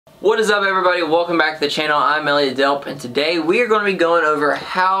What is up, everybody? Welcome back to the channel. I'm Elliott Delp, and today we are going to be going over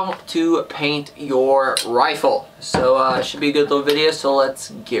how to paint your rifle. So it should be a good little video, so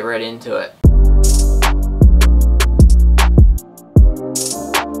let's get right into it.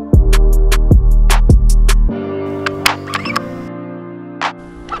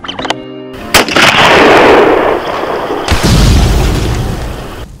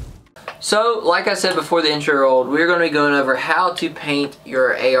 So, like I said before the intro rolled, we're going to be going over how to paint your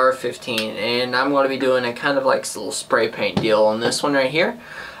AR-15, and I'm going to be doing a kind of like little spray paint deal on this one right here.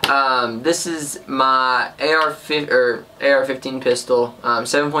 This is my AR-15 pistol,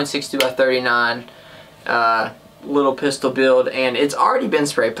 7.62 by 39 little pistol build, and it's already been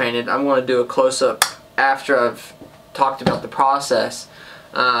spray painted. I'm going to do a close-up after I've talked about the process.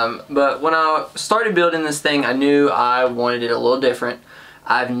 But when I started building this thing, I knew I wanted it a little different.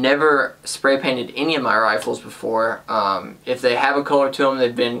 I've never spray painted any of my rifles before. If they have a color to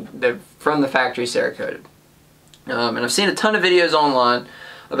them, they're from the factory Cerakoted. And I've seen a ton of videos online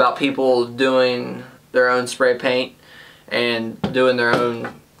about people doing their own spray paint and doing their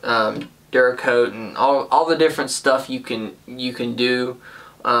own Duracoat and all the different stuff you can do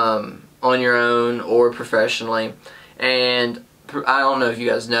on your own or professionally. And I don't know if you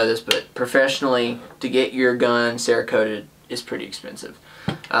guys know this, but professionally, to get your gun Cerakoted is pretty expensive.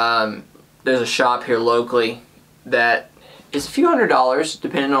 There's a shop here locally that is a few $100s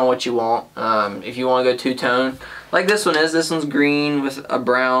depending on what you want. If you want to go two-tone like this one is, this one's green with a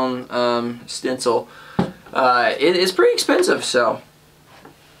brown stencil. It is pretty expensive, so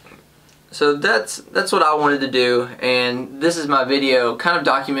that's what I wanted to do, and this is my video kind of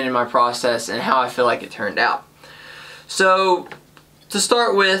documenting my process and how I feel like it turned out. So to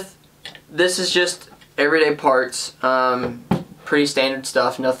start with, this is just everyday parts. Pretty standard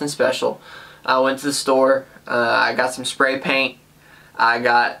stuff, nothing special. I went to the store, I got some spray paint, I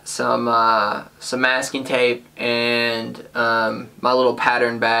got some masking tape, and my little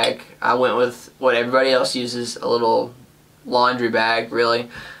pattern bag. I went with what everybody else uses, a little laundry bag, really.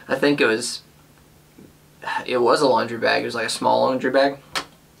 I think it was a laundry bag. It was like a small laundry bag.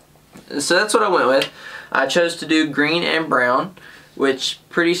 So that's what I went with. I chose to do green and brown, which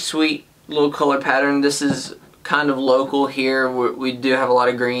pretty sweet little color pattern. This is kind of local here. We do have a lot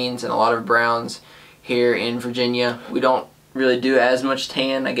of greens and a lot of browns here in Virginia. We don't really do as much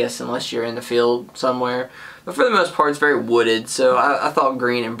tan, I guess, unless you're in the field somewhere. But for the most part, it's very wooded, so I thought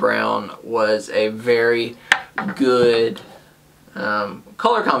green and brown was a very good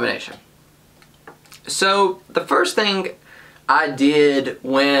color combination. So the first thing I did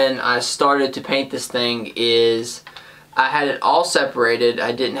when I started to paint this thing is I had it all separated.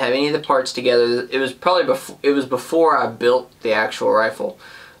 I didn't have any of the parts together. It was probably before I built the actual rifle.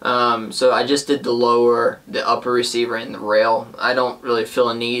 So I just did the upper receiver and the rail. I don't really feel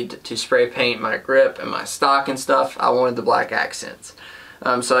a need to spray paint my grip and my stock and stuff. I wanted the black accents.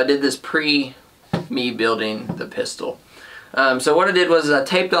 So I did this pre me building the pistol. So what I did was I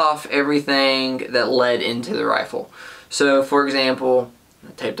taped off everything that led into the rifle. So for example,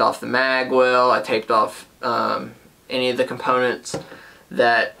 I taped off the mag well, I taped off any of the components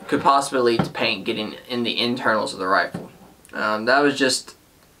that could possibly lead to paint getting in the internals of the rifle. That was just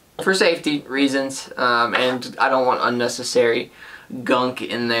for safety reasons, and I don't want unnecessary gunk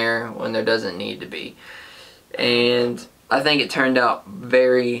in there when there doesn't need to be. And I think it turned out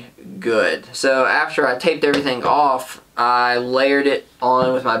very good. So after I taped everything off, I layered it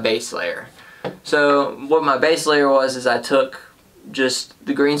on with my base layer. So what my base layer was is I took just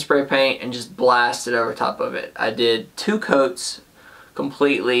the green spray paint and just blasted over top of it. I did 2 coats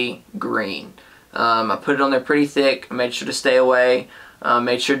completely green. I put it on there pretty thick. I made sure to stay away.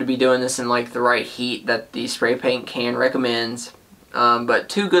 Made sure to be doing this in like the right heat that the spray paint can recommends. But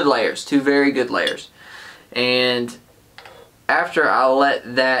 2 good layers, 2 very good layers. And after I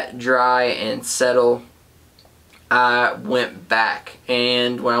let that dry and settle, I went back.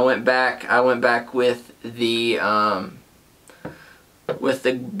 And when I went back with the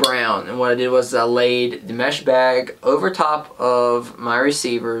brown, and what I did was I laid the mesh bag over top of my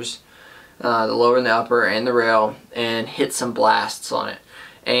receivers, the lower and the upper and the rail, and hit some blasts on it.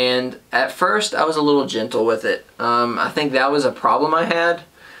 And at first I was a little gentle with it. I think that was a problem I had,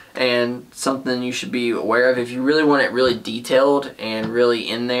 and something you should be aware of. If you really want it really detailed and really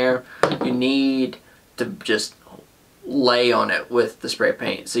in there, you need to just lay on it with the spray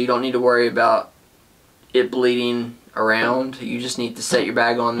paint, so you don't need to worry about it bleeding around. You just need to set your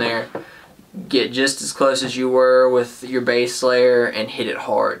bag on there, get just as close as you were with your base layer, and hit it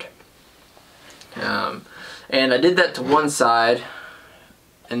hard. And I did that to one side,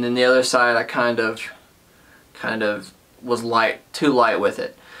 and then the other side I kind of was too light with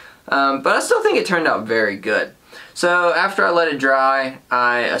it. but I still think it turned out very good. So after I let it dry,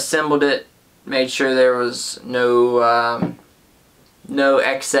 I assembled it, made sure there was no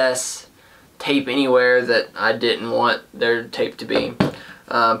excess tape anywhere that I didn't want their tape to be.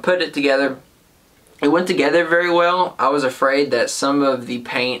 Put it together. It went together very well. I was afraid that some of the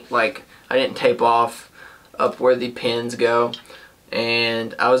paint, like I didn't tape off up where the pins go,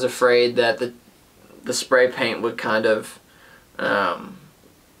 and I was afraid that the spray paint would kind of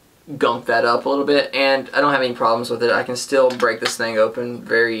gunk that up a little bit, and I don't have any problems with it. I can still break this thing open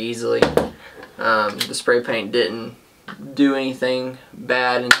very easily. The spray paint didn't do anything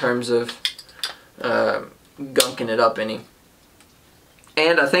bad in terms of gunking it up any,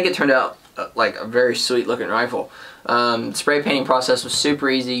 and I think it turned out like a very sweet looking rifle. The spray painting process was super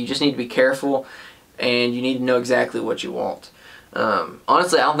easy. You just need to be careful, and you need to know exactly what you want.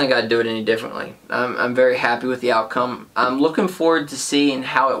 Honestly, I don't think I'd do it any differently. I'm very happy with the outcome. I'm looking forward to seeing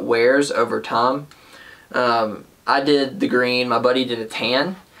how it wears over time. I did the green, my buddy did a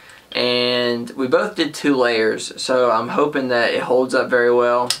tan, and we both did 2 layers, so I'm hoping that it holds up very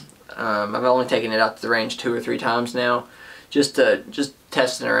well. I've only taken it out to the range 2 or 3 times now, just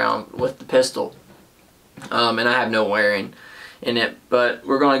testing around with the pistol, and I have no wearing in it. But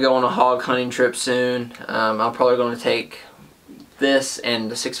we're going to go on a hog hunting trip soon. I'm probably going to take this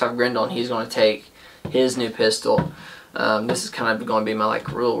and the 6.5 Grendel, and he's going to take his new pistol. This is kind of going to be my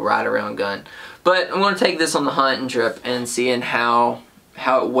like real ride around gun. But I'm going to take this on the hunting trip and seeing how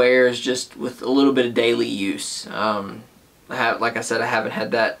it wears just with a little bit of daily use. Like I said, I haven't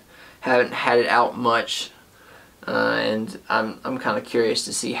had it out much, and I'm kind of curious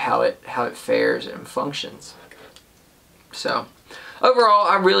to see how it fares and functions. So overall,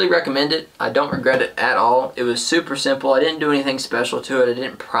 I really recommend it. I don't regret it at all. It was super simple. I didn't do anything special to it. I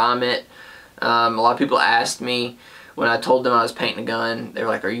didn't prime it. A lot of people asked me when I told them I was painting a gun. They were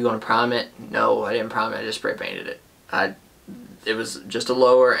like, "Are you going to prime it?" No, I didn't prime it. I just spray painted it. It was just a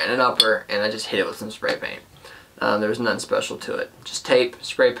lower and an upper, and I just hit it with some spray paint. There was nothing special to it. Just tape,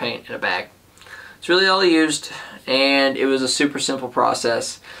 spray paint, and a bag. It's really all I used, and it was a super simple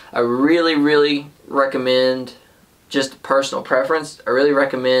process. I really, really recommend, just personal preference, I really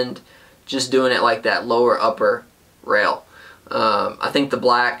recommend just doing it like that lower upper rail. I think the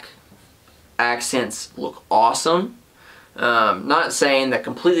black accents look awesome. Not saying that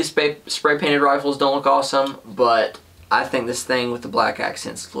completely spray painted rifles don't look awesome, but I think this thing with the black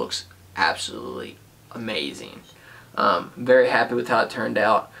accents looks absolutely amazing. I'm very happy with how it turned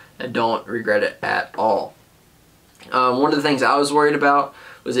out. I don't regret it at all. One of the things I was worried about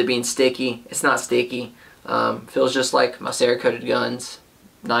was it being sticky. It's not sticky. Feels just like my Cerakoted guns.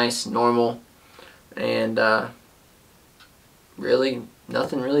 Nice, normal, and really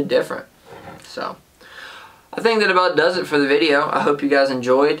nothing really different. So I think that about does it for the video. I hope you guys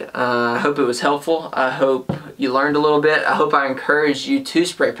enjoyed. I hope it was helpful. I hope you learned a little bit. I hope I encouraged you to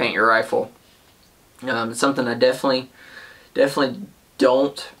spray paint your rifle. It's something I definitely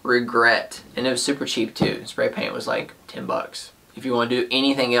don't regret, and it was super cheap too. Spray paint was like 10 bucks. If you want to do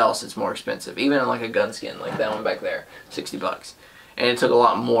anything else, it's more expensive. Even on like a gun skin, like that one back there, 60 bucks. And it took a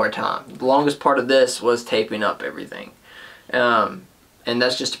lot more time. The longest part of this was taping up everything. And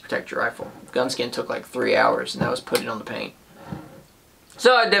that's just to protect your rifle. Gun skin took like 3 hours, and that was putting on the paint.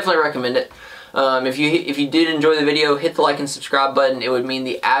 So I definitely recommend it. If you did enjoy the video, hit the like and subscribe button. It would mean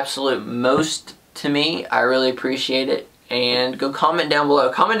the absolute most to me. I really appreciate it. And go comment down below.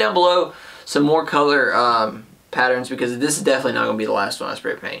 Comment down below some more color patterns, because this is definitely not going to be the last one I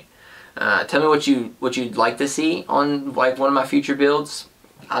spray paint. Tell me what you'd like to see on like one of my future builds.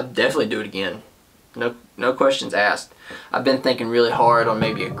 I'll definitely do it again. No questions asked. I've been thinking really hard on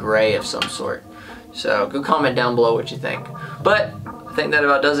maybe a gray of some sort. So go comment down below what you think. But I think that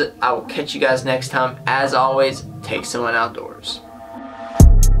about does it. I will catch you guys next time. As always, take someone outdoors.